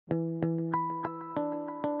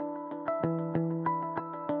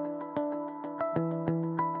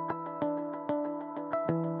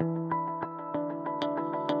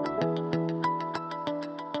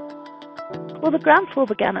Well, the ground floor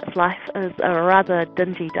began its life as a rather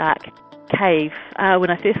dingy, dark cave. When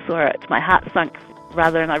I first saw it, my heart sunk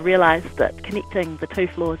rather, and I realised that connecting the two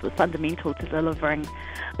floors was fundamental to delivering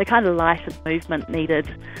the kind of light and movement needed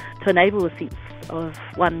to enable a sense of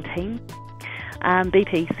one team.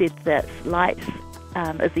 BP said that light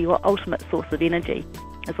is the ultimate source of energy,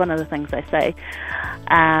 is one of the things they say.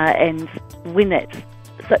 And when that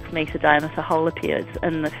 6-metre diameter hole appeared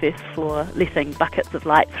in the first floor, letting buckets of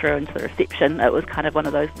light through into the reception, it was kind of one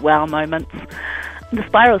of those wow moments. The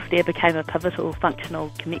spiral stair became a pivotal,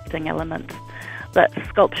 functional, connecting element that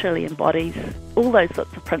sculpturally embodies all those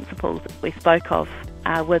sorts of principles that we spoke of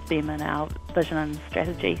with them in our vision and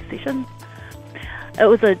strategy sessions. It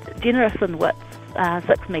was a generous in width,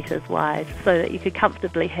 6 metres wide, so that you could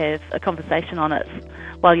comfortably have a conversation on it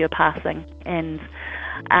while you're passing, and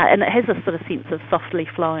it has a sort of sense of softly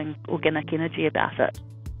flowing organic energy about it.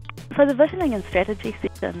 So the visioning and strategy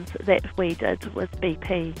sessions that we did with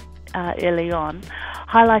BP early on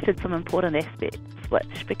highlighted some important aspects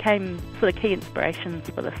which became sort of key inspirations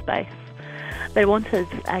for the space. They wanted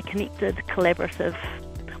a connected, collaborative,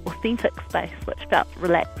 authentic space which felt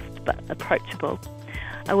relaxed but approachable.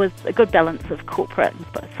 It was a good balance of corporate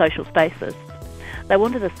and social spaces. They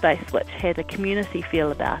wanted a space which had a community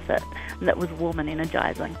feel about it and that was warm and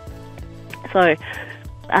energising. So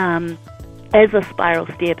as a spiral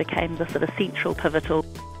stair became the sort of central pivotal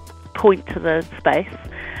point to the space,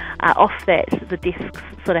 off that the desks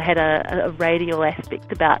sort of had a radial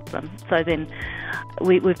aspect about them. So then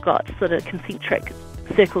we've got sort of concentric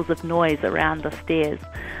circles of noise around the stairs,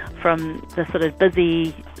 from the sort of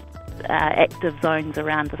busy active zones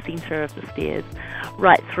around the centre of the stairs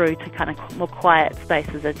right through to kind of more quiet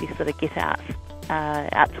spaces as you sort of get out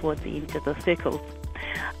towards the edge of the circles.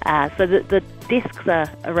 So the desks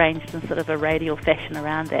are arranged in sort of a radial fashion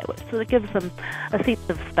around that, which sort of gives them a sense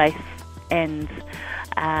of space, and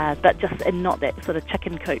but not that sort of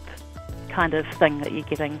chicken coop kind of thing that you're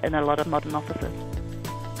getting in a lot of modern offices.